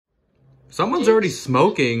Someone's already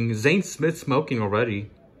smoking. Zane Smith's smoking already.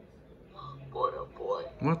 Boy, oh boy.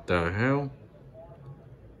 What the hell?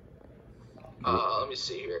 Let me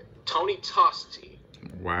see here. Tony Tosti.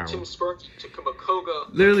 Wow. Tim Spurk to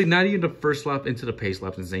Kamakoga. Literally not even the first lap into the pace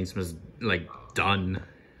lap and Zane Smith's like done.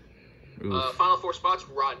 Final four spots: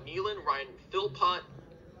 Rod Nealon, Ryan Philpott,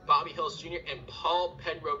 Bobby Hills Jr., and Paul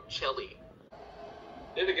Pedrocelli.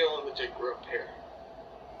 Did a go on the Jake group here.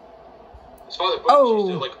 His father used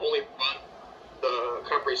to like only run the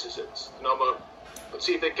cup races at Sonoma. Let's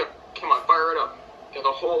see if they come on, fire it up. Get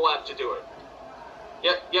the whole lap to do it.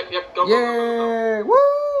 Yep. Go. Yeah!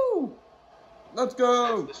 Woo! Let's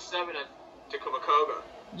go. That's the 7 at Tacoma.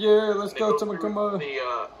 Yeah, let's go Tacoma.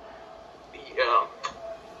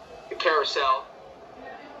 The carousel.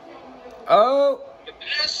 Oh.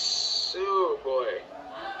 Yes. Oh boy.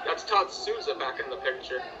 That's Todd Souza back in the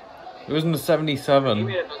picture. It was in the 77. He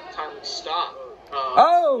made it enough time to stop.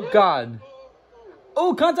 Oh God.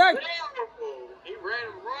 Oh, contact. He ran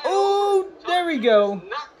right. Oh, there we go.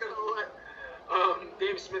 Not gonna let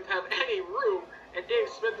Dave Smith have any room, and Dave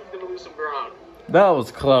Smith is gonna lose some ground. That was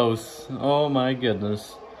close. Oh my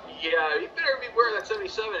goodness. Yeah, you better beware that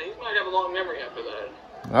 77. He might have a long memory after that.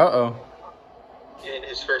 Uh-oh. In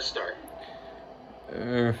his first start.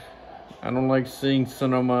 I don't like seeing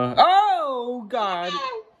Sonoma. Oh God.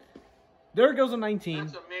 Oh, There goes a 19.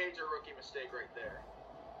 that's a major rookie mistake right there.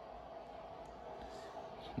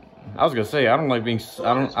 I was gonna say I don't like being. It's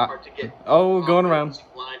hard to get Going around.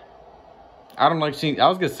 line. I don't like seeing. I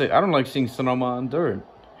was gonna say I don't like seeing Sonoma on dirt.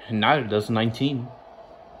 Neither does 19.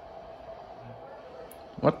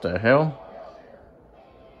 What the hell?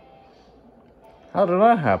 How did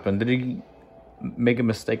that happen? Did he make a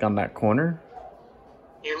mistake on that corner?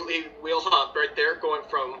 He wheel hopped right there, going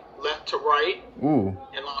from left to right. Ooh.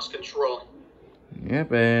 And lost control.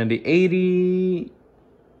 Yep, and the 80.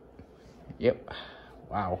 Yep.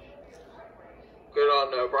 Wow. Good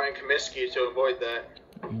on Brian Comiskey to avoid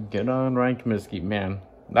that. Good on Ryan Comiskey. Man,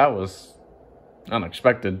 that was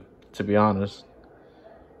unexpected, to be honest.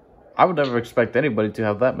 I would never expect anybody to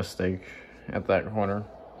have that mistake at that corner.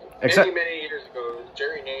 Except, many years ago,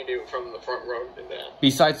 Jerry Nadeau from the front row did that.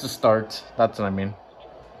 Besides the start, that's what I mean.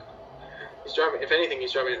 He's driving, if anything,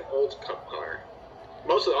 he's driving an old Cup car.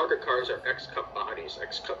 Most of the ARCA cars are ex-Cup bodies,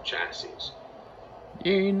 ex-Cup chassis.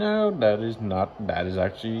 You know, that is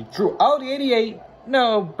actually true. Oh, the 88.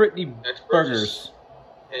 No, Brittany Burgers.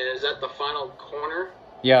 And is that the final corner?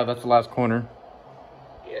 Yeah, that's the last corner.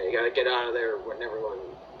 Yeah, you gotta get out of there when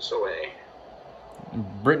everyone's away.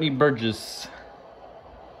 Brittany Burgess.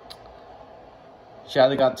 She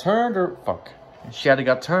either got turned or... Fuck. She either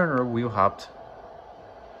got turned or wheel hopped.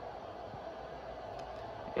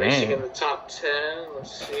 Racing in the top 10.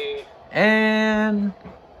 Let's see. And...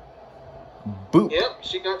 Boop. Yep,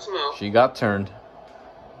 she got some help. She got turned.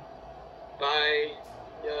 By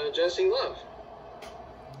Jesse Love.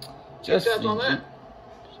 Jesse, on that.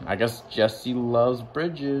 I guess Jesse loves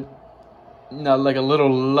Bridget. No, like a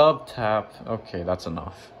little love tap. Okay, that's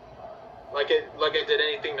enough. Like it did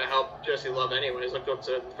anything to help Jesse Love anyways. Look up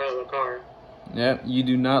to the front of the car. Yeah, you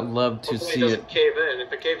do not love to Hopefully see it doesn't it. cave in.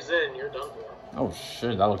 If it caves in, you're done for. Oh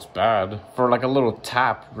shit, that looks bad. For like a little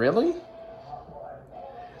tap, really?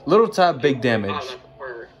 Little tap, big damage.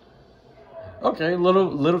 Okay,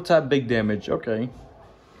 little tap, big damage. Okay.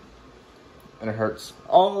 And it hurts.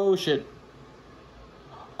 Oh shit.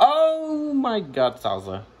 Oh my God,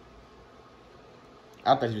 Salsa.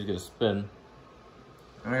 I thought he was gonna spin.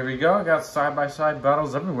 And here we go. I got side-by-side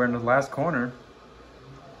battles everywhere in the last corner.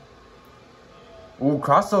 Ooh,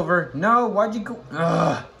 crossover. No, why'd you go?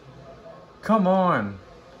 Ugh. Come on.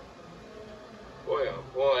 Boy, oh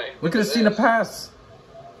boy. We could have seen a pass.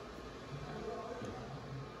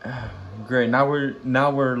 Great. Now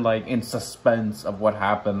we're like in suspense of what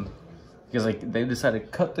happened, because like they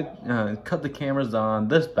decided to cut the cameras on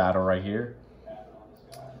this battle right here.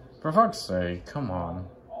 For fuck's sake, come on.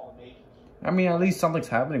 I mean, at least something's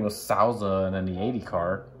happening with Souza and then the 80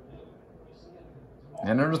 car.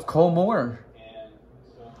 And there's Cole Moore.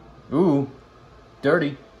 Ooh,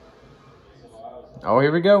 dirty. Oh,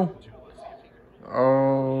 here we go.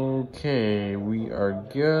 Okay, we are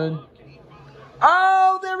good.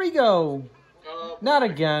 Oh, there we go. Not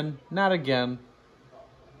again. Not again.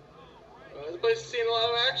 This place is seeing a lot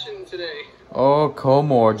of action today. Oh, Cole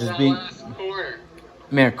Moore just being... Last corner.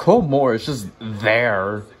 Man, Cole Moore is just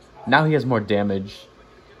there. Now he has more damage.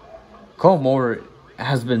 Cole Moore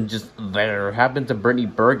has been just there. Happened to Brittany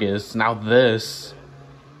Burgess. Now this.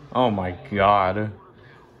 Oh my God.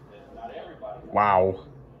 Wow.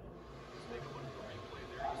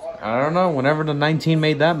 I don't know. Whenever the 19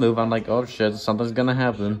 made that move, I'm like, oh shit, something's gonna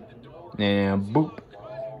happen. And boop.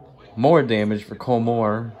 More damage for Cole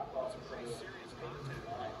Moore.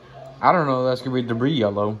 I don't know. That's going to be debris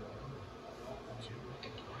yellow.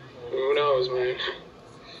 Who knows, man?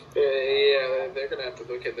 Yeah, they're going to have to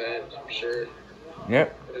look at that, I'm sure.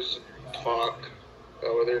 Yep. There's talk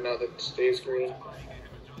about whether or not it stays green.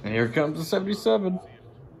 And here comes the 77.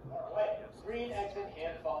 Green exit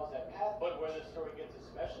and follows that path, but where the story gets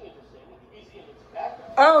especially interesting, you see in its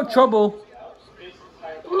background. Oh, trouble.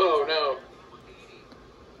 Oh, no.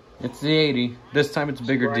 It's the 80. This time it's a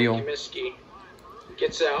bigger deal. Comiskey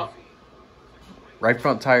gets out. Right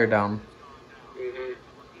front tire down. Mm-hmm.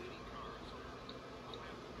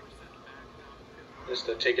 Just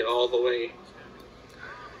to take it all the way.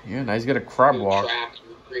 Yeah, now he's got a crab walk. Track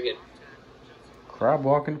and bring it Crab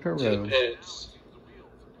walk into pit to the road. pits.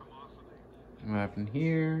 What happened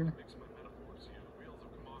here?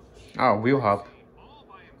 Oh, wheel hop.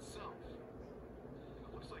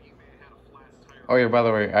 Oh yeah, by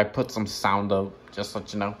the way, I put some sound up, just to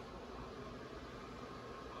let you know.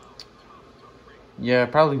 Yeah,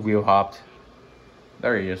 probably wheel hopped.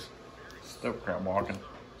 There he is. Still crab walking.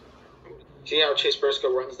 See how Chase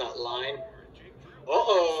Briscoe runs that line?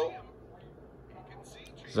 Uh-oh.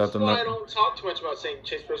 Is that the That's why I don't talk too much about saying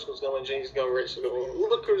Chase Briscoe's going, James going, race.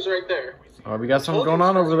 Look who's right there. Oh, we got something going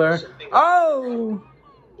on over there. Oh!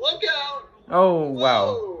 Look out! Oh,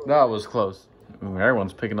 wow. Whoa. That was close. Ooh,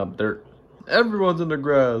 everyone's picking up dirt. Everyone's in the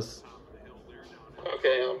grass.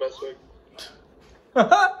 Okay, I'm best way.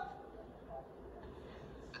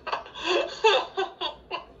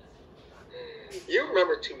 You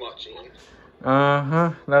remember too much, Ian.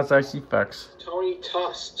 Uh-huh. That's actually facts. Tony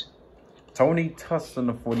Tust. Tony Tust in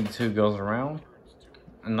the 42 goes around.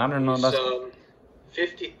 And I don't know. He's That's...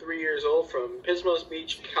 53 years old from Pismos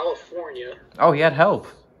Beach, California. Oh, he had help.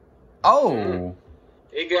 Oh.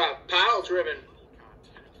 He got pile driven.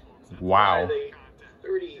 Wow. By the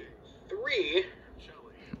 33.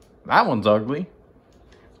 That one's ugly.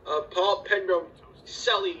 Paul Pedro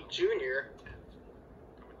Selly Jr.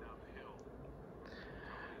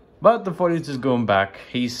 But the 42 is going back.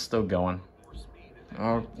 He's still going.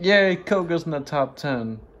 Oh, yay, Koga's in the top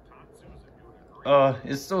 10.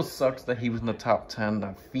 It still sucks that he was in the top 10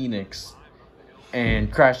 at Phoenix.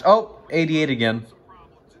 And crashed. Oh, 88 again.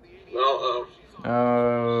 Uh-oh.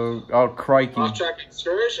 Oh, crikey. Off-track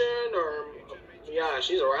excursion, or... Yeah,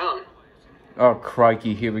 she's around. Oh,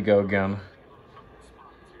 crikey. Here we go again.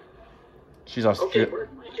 She's Australian.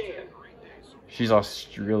 Okay, we can. She's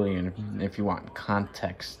Australian, if you want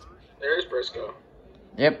context. There's Briscoe.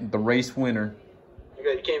 Yep, the race winner.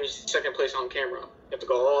 Okay, you came in second place on camera. You have to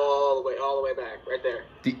go all the way back, right there.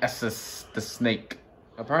 The SS, the snake.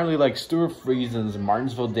 Apparently, like, Stuart Friesen's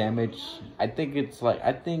Martinsville damage. I think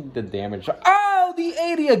the damage... Oh, the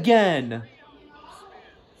 80 again!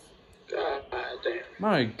 God damn.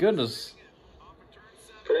 My goodness.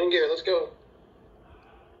 Put it in gear, let's go.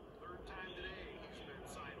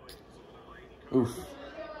 Oof.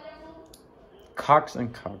 Cox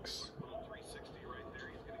and Cox.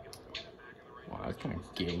 Wow, that's kind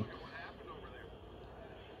of gay.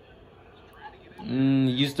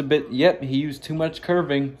 Used a bit. Yep, he used too much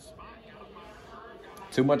curving.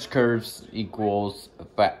 Too much curves equals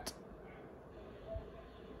fat.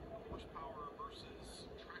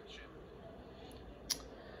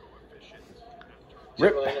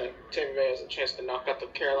 Rip. Tampa Bay has a chance to knock out the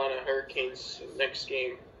Carolina Hurricanes next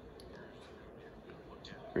game.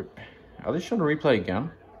 Rip. Are they showing a replay again?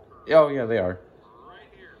 Oh, yeah, they are.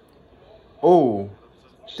 Oh.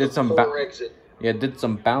 Did some exit. Yeah, did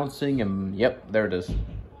some bouncing and yep, there it is.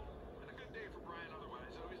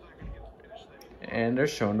 And they're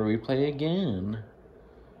showing the replay again.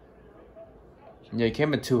 Yeah, he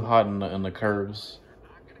came in too hot in the curves.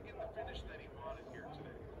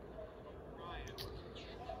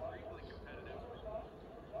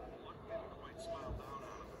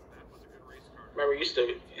 Remember, we used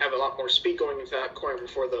to have a lot more speed going into that corner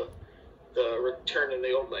before the return in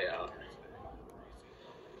the old layout.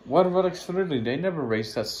 What about Xfinity? They never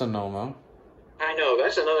raced at Sonoma. I know,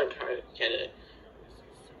 that's another candidate.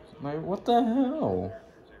 Like, what the hell?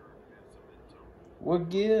 What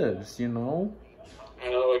gives, you know? I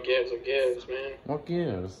know, what gives, man. What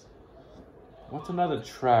gives? What's another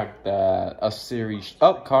track that a series...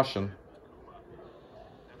 Oh, caution.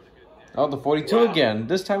 Oh, the 42 again.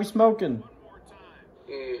 This time he's smoking.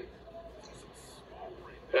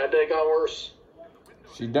 That day got worse.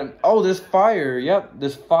 She done. Oh, there's fire. Yep,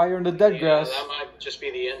 there's fire in the dead grass. That might just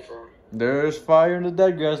be the end for him. There's fire in the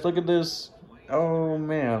dead grass. Look at this. Oh,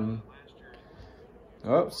 man.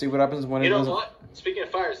 Oh, see what happens when it doesn't... You know what? Speaking of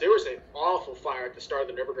fires, there was an awful fire at the start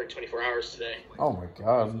of the Nürburgring 24 Hours today. Oh, my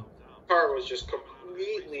God. car was just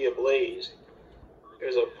completely ablaze. It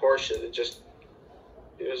was a Porsche that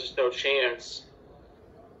there was just no chance.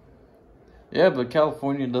 Yeah, but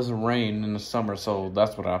California doesn't rain in the summer, so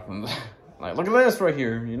that's what happens. Like, look at this right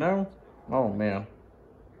here, you know? Oh, man.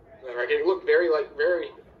 It looked very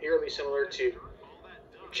eerily similar to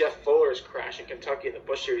Jeff Fuller's crash in Kentucky in the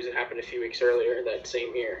Busch Series that happened a few weeks earlier that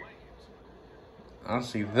same year.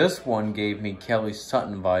 Honestly, this one gave me Kelly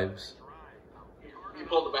Sutton vibes. You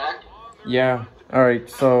pulled it back? Yeah. Alright,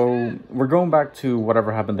 so we're going back to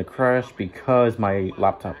whatever happened to crash because my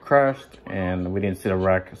laptop crashed and we didn't see the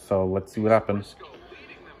wreck. So let's see what happens.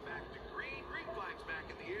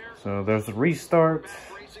 So there's a restart.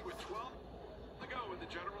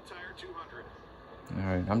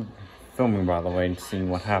 Alright, I'm filming by the way and seeing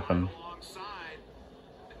what happened.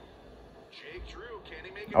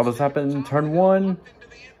 All this happened in turn 1.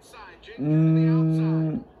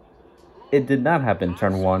 It did not happen in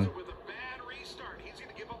turn 1.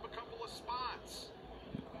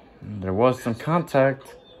 There was some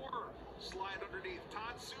contact.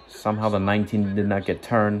 Somehow the 19 did not get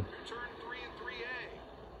turned.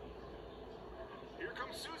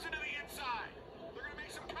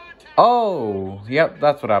 Oh, yep,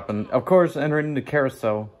 that's what happened. Of course, entering the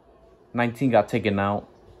carousel, 19 got taken out.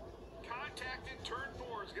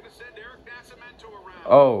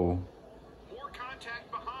 Oh.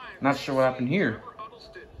 Not sure what happened here.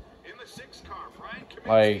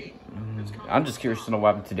 Like, I'm just curious to know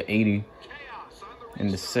what happened to the 80 and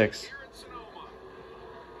the 6.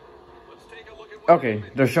 Okay,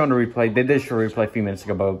 they're showing the replay. They did show a replay a few minutes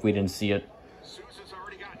ago, but we didn't see it.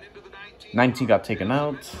 19 got taken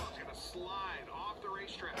out.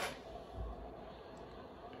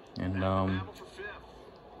 And,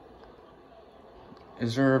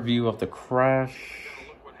 is there a view of the crash?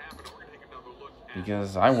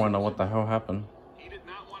 Because I want to know what the hell happened. He did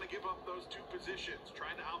not want to give up those two positions,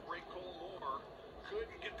 trying to outbrake Cole Moore.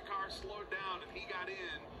 Couldn't get the car slowed down, and he got in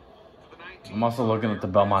to the 19. I'm also looking at the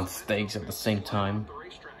Belmont Stakes at the same time.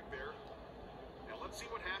 Let's see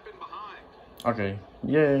what happened behind. Okay,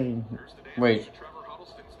 yay. Wait,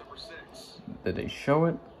 did they show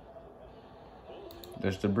it?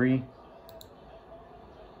 There's debris.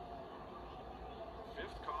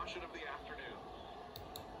 Fifth caution of the afternoon.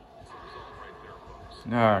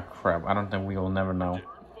 Ah, crap. I don't think we will never know.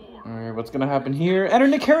 Alright, what's gonna happen here? Enter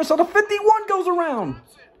the carousel. The 51 goes around.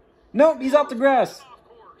 Nope, he's off the grass.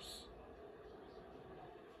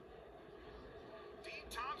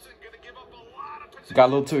 Got a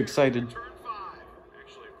little too excited.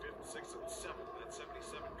 Actually, 5th, 6th, and 7th. That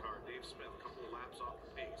 77 car. Dave Smith, a couple of laps off the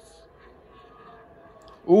pace.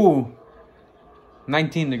 Ooh.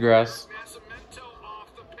 19 the grass.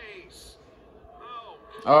 Off the pace.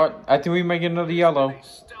 I think we might get another yellow.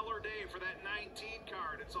 Stellar day for that 19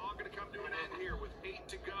 car. It's all going to come to an end here with 8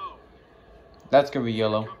 to go. That's gonna be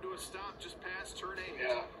yellow. Come to a stop just past turn 8.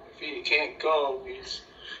 Yeah, if he can't go, he's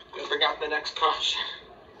going to bring out the next caution.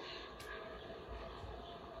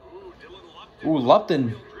 Ooh,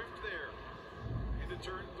 Lupton.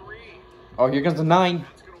 Oh, here comes the 9.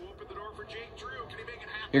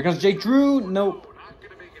 Here comes Jake Drew. Nope.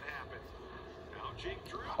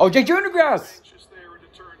 Oh, Jake Drew in the grass.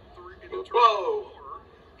 Whoa.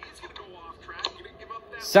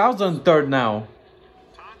 Sal's on 3rd now.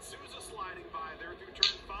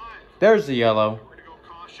 There's the yellow.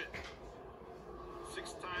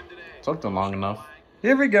 Took them long enough.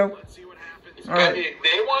 Here we go. All right.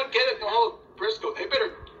 They want to get it the whole Briscoe. They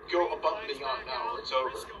better go above and beyond now or it's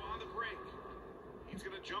over.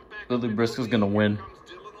 Lily Briscoe's gonna win.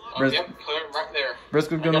 Yep, clear right there.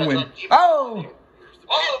 Briscoe's gonna win. Oh!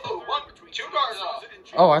 Oh, 2 cars off.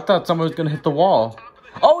 Oh, I thought someone was gonna hit the wall.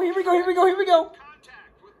 Oh, here we go, here we go, here we go.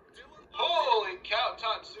 Holy cow,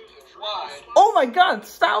 Todd Sousa's wide. Oh my God,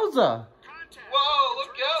 Sousa. Whoa,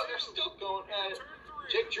 look out. They're still going at it.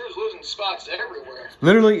 Jake Drew's losing spots everywhere.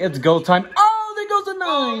 Literally, it's go time. Oh, there goes a 9.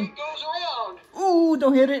 Oh, he goes around. Ooh,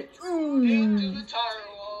 don't hit it. Into the tire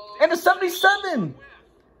wall. And a 77.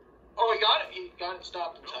 Oh, he got it. He got it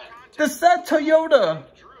stopped in time. The sad Toyota.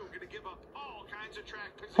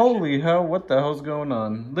 Holy hell, what the hell's going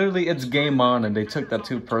on? Literally, it's game on, and they took that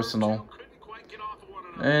too personal.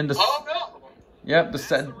 And the, oh, no. Yep, the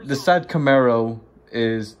sad Camaro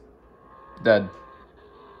is dead.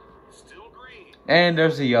 And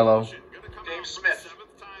there's a yellow. Dave Smith.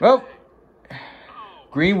 Well,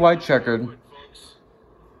 green, white, checkered. I'm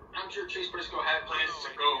sure Chase Briscoe had plans to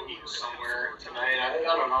go eat somewhere tonight. I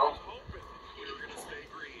don't know.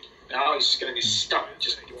 Now he's gonna be stuck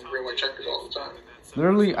just doing green, white checkers all the time.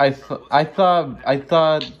 Literally, I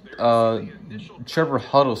thought Trevor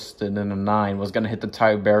Huddleston in the 9 was gonna hit the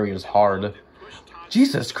tire barriers hard.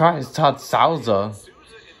 Jesus Christ, Todd Souza.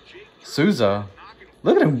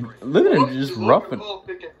 Look at him just roughing.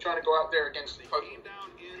 Trying to go out there against the Huggy.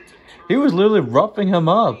 He was literally roughing him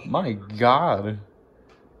up. My God.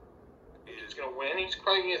 He's gonna win. He's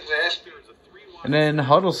cranking his ass. And then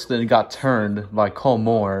Huddleston got turned by Cole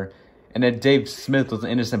Moore, and then Dave Smith was an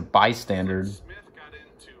innocent bystander.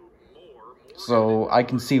 So I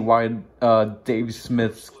can see why Dave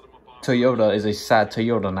Smith's Toyota is a sad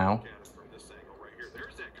Toyota now.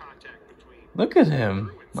 Look at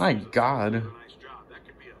him. My God.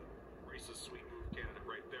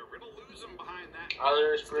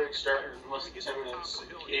 Others really started less than 10 minutes.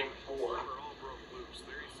 Game 4.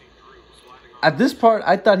 At this part,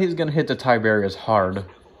 I thought he was going to hit the tie barriers hard.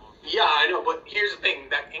 Yeah, I know, but here's the thing.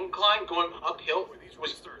 That incline going uphill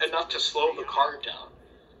was enough to slow the car down.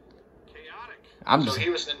 So he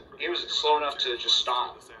was slow enough to just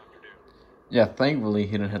stop. Yeah, thankfully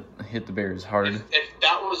he didn't hit the barriers hard. If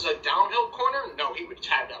that was a downhill corner, no, he would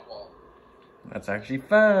tag that wall. That's actually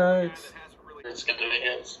facts. It's gonna be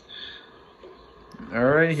his.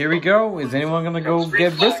 Alright, here we go. Is anyone going to go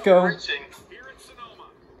get Briscoe? Just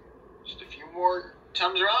a few more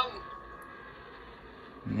times around.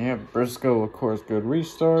 Yeah, Briscoe, of course, good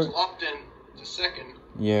restart. Locked in to second.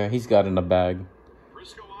 Yeah, he's got in the bag.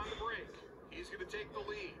 Briscoe on the break. He's going to take the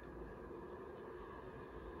lead.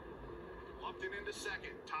 Lupton into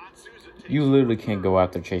second. Todd Souza takes You literally can't go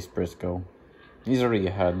after Chase Briscoe. He's already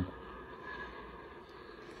ahead.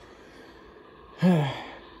 Here's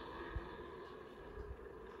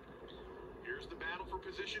the battle for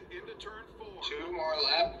position into turn 4. 2 more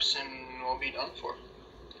laps and we'll be done for.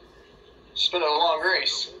 It's been a long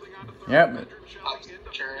race. Yep. I'm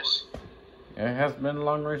curious. It has been a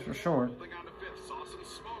long race for sure. Saw some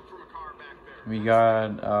smoke from a car back there. We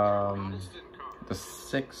got the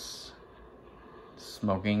 6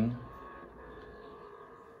 smoking.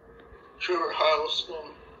 Trevor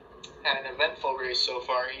Huddleston had an eventful race so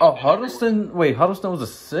far. Oh, Huddleston. Wait, Huddleston was a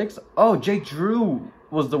 6? Oh, Jake Drew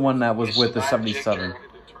was the one that was with the 77.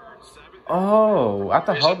 Oh, I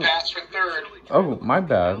thought There's a pass for third. Oh, my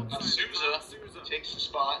bad. Souza takes the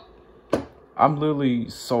spot. I'm literally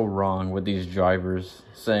so wrong with these drivers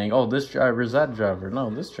saying, oh, this driver is that driver. No,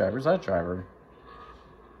 this driver is that driver.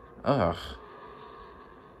 Ugh.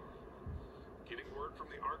 Getting word from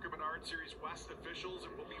the ARCA Series West officials,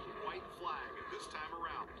 it will be white flag this time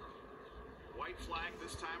around. White flag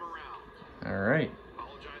this time around. All right.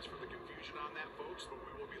 Apologize for the confusion on that, folks, but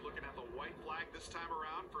we will be looking at the white flag this time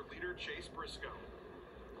around for leader Chase Briscoe.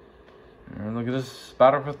 And look at this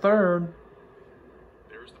battle for third.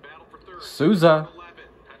 There's the battle for third. Souza.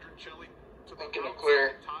 Looking to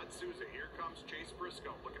clear. Todd Souza. Here comes Chase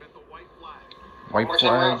Briscoe. Looking at the white flag. White One more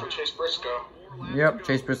time around flag. for Chase Briscoe. Yep,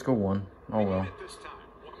 Chase Briscoe won. Oh well. One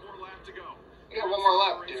more lap to go. We got one more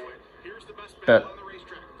lap, dude. Here's the best Bet. battle on the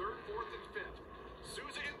racetrack. Third, fourth, and fifth.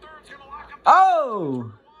 Souza in third's gonna lock up.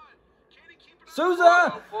 Oh!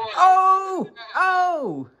 Souza! Oh!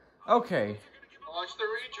 Oh! Okay. Watch the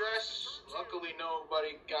redress. Luckily,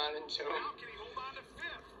 nobody got into him.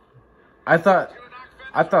 I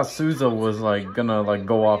thought Souza was like gonna like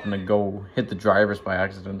go off and then go hit the drivers by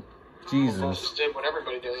accident. Jesus. Almost did what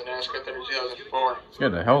everybody does in NASCAR 2004.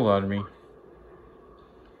 Scared the hell out of me.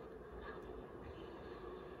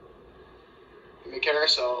 Give me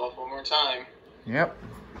carousel one more time. Yep.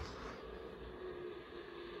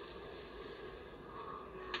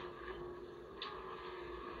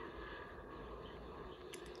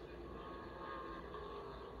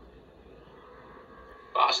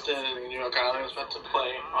 Boston and New York Island is about to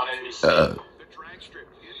play on NBC.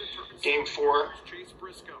 Game 4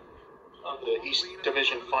 of the East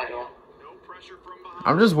Division Final.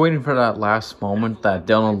 I'm just waiting for that last moment that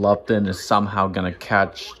Dylan Lupton is somehow gonna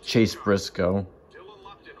catch Chase Briscoe.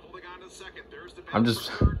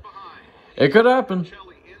 It could happen.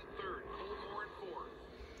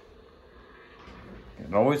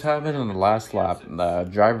 It always happens in the last lap. The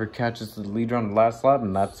driver catches the leader on the last lap,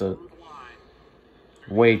 and that's it.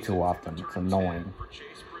 Way too often. It's annoying.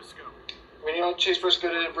 I mean, Chase Briscoe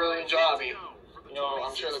did a brilliant job.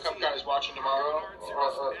 I'm sure the Cup guys watching tomorrow,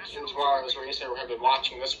 or tomorrow's race, they have been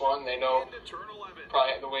watching this one. They know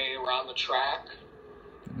probably the way around the track.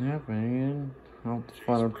 Yep, and out the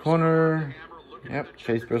final corner. Yep,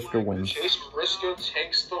 Chase Briscoe wins. Chase Briscoe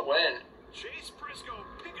takes the win.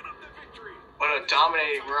 What a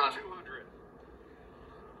dominating run.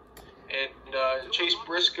 And Chase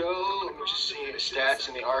Briscoe, let me just see his stats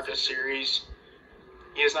in the ARCA series.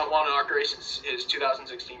 He has not won an ARCA race since his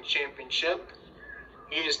 2016 championship.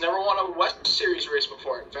 He has never won a West Series race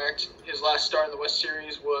before. In fact, his last start in the West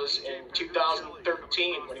Series was in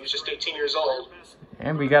 2013 when he was just 18 years old.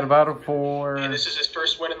 And we got a battle for... And this is his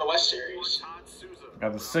first win in the West Series.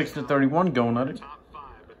 Got the 6-31 going at it.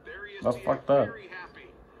 Oh, fuck that.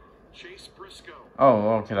 Oh,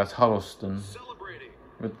 okay, that's Huddleston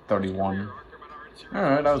with 31.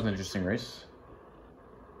 Alright, that was an interesting race.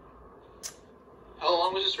 How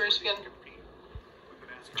long was this race again?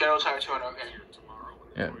 General Tire 200, okay.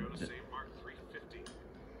 Yeah.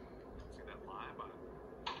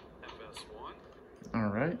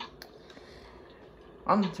 Alright.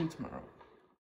 On to tomorrow.